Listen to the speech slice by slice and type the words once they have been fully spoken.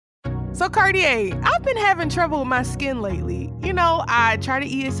So Cartier, I've been having trouble with my skin lately. I try to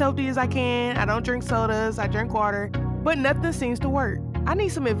eat as healthy as I can. I don't drink sodas, I drink water, but nothing seems to work. I need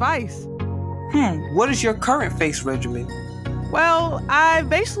some advice. What is your current face regimen? Well, I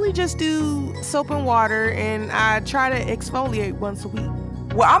basically just do soap and water, and I try to exfoliate once a week.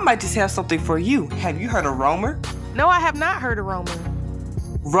 Well, I might just have something for you. Have you heard of Romer? No, I have not heard of Romer.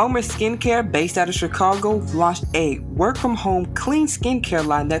 Romer Skincare, based out of Chicago, launched a work-from-home clean skincare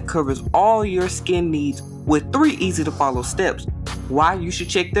line that covers all your skin needs with 3 easy-to-follow steps. Why you should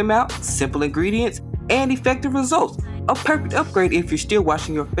check them out? Simple ingredients and effective results. A perfect upgrade if you're still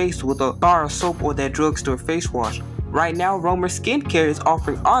washing your face with a bar of soap or that drugstore face wash. Right now, Romer Skincare is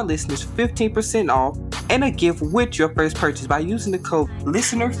offering our listeners 15% off and a gift with your first purchase by using the code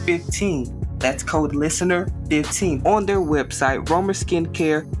LISTENER15. That's code LISTENER15 on their website,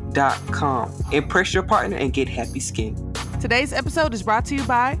 romerskincare.com. Impress your partner and get happy skin. Today's episode is brought to you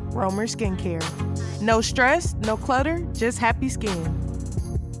by Romer Skincare. No stress, no clutter, just happy skin.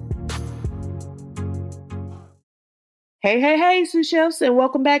 Hey, sous chefs, and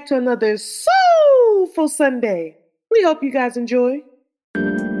welcome back to another Soulful Sunday. We hope you guys enjoy.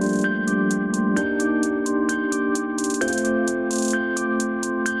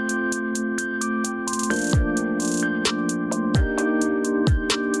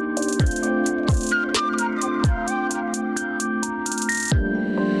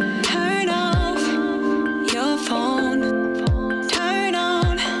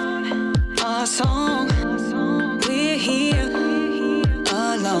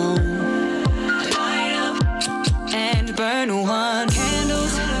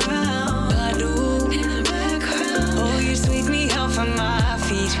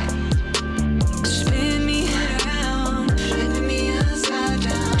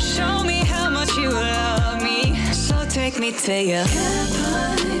 To you.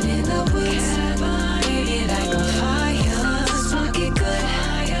 Cabin in the woods, baby, like a fire. Smoke it good,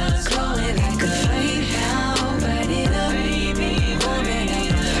 glowing like a flame. Now burn it up, baby, warming up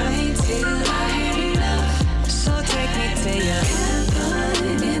the flame till I had enough. So take me to you.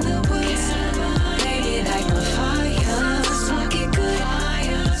 Cabin in the woods, baby, like a fire. Smoke it good,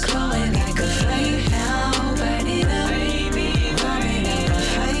 glowing like a flame. Now burn it up, baby, warming up the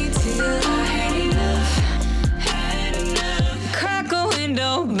flame till I had enough. Crack a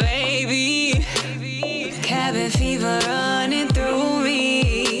window, baby. Cabin fever running through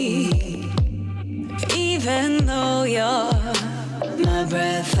me. Even though you're my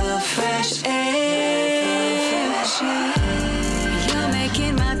breath of fresh air, you're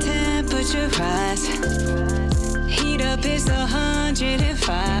making my temperature rise. Heat up is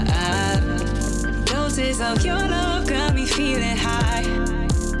 105. Doses of your love got me feeling high.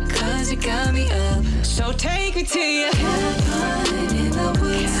 'Cause you got me up. So take me to your cabin in the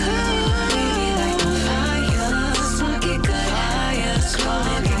woods, baby, like a fire. Smoke it good,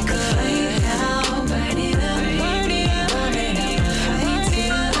 glowing like a flame. Now burn it up, warming up the flame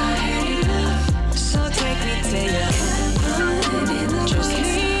till I had enough. So take me to your cabin in the woods,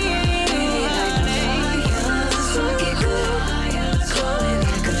 baby, like a fire. Smoke it good, glowing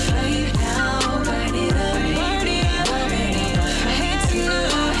like a flame. Now burn it up, warming up the flame till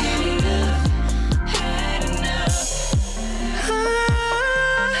I had enough.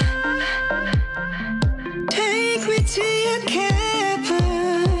 Take me to your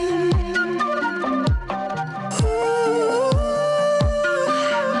cabin. Ooh.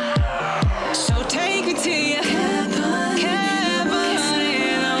 So take me to your cabin in the woods.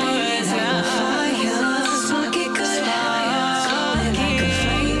 Fire, smoke it good, glowing like a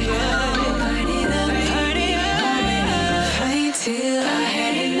flame. Burn it up, flame till I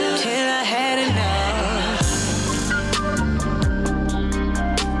had enough. Till I had enough.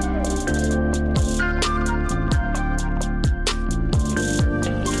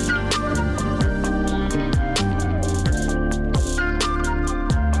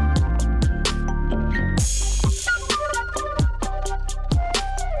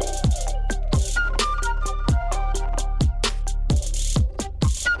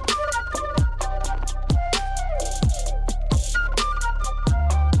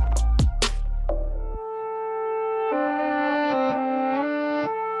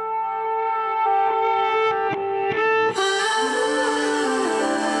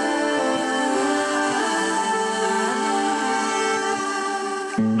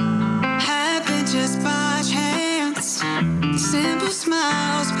 Happened just by chance. Simple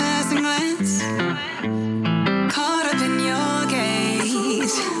smiles, passing glance. Caught up in your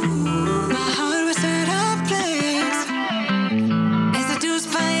gaze. My heart was set ablaze. It's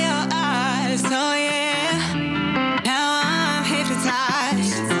seduced by your eyes, oh yeah. Now I'm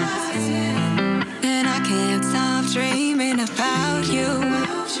hypnotized.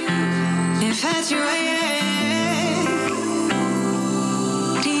 infatuated.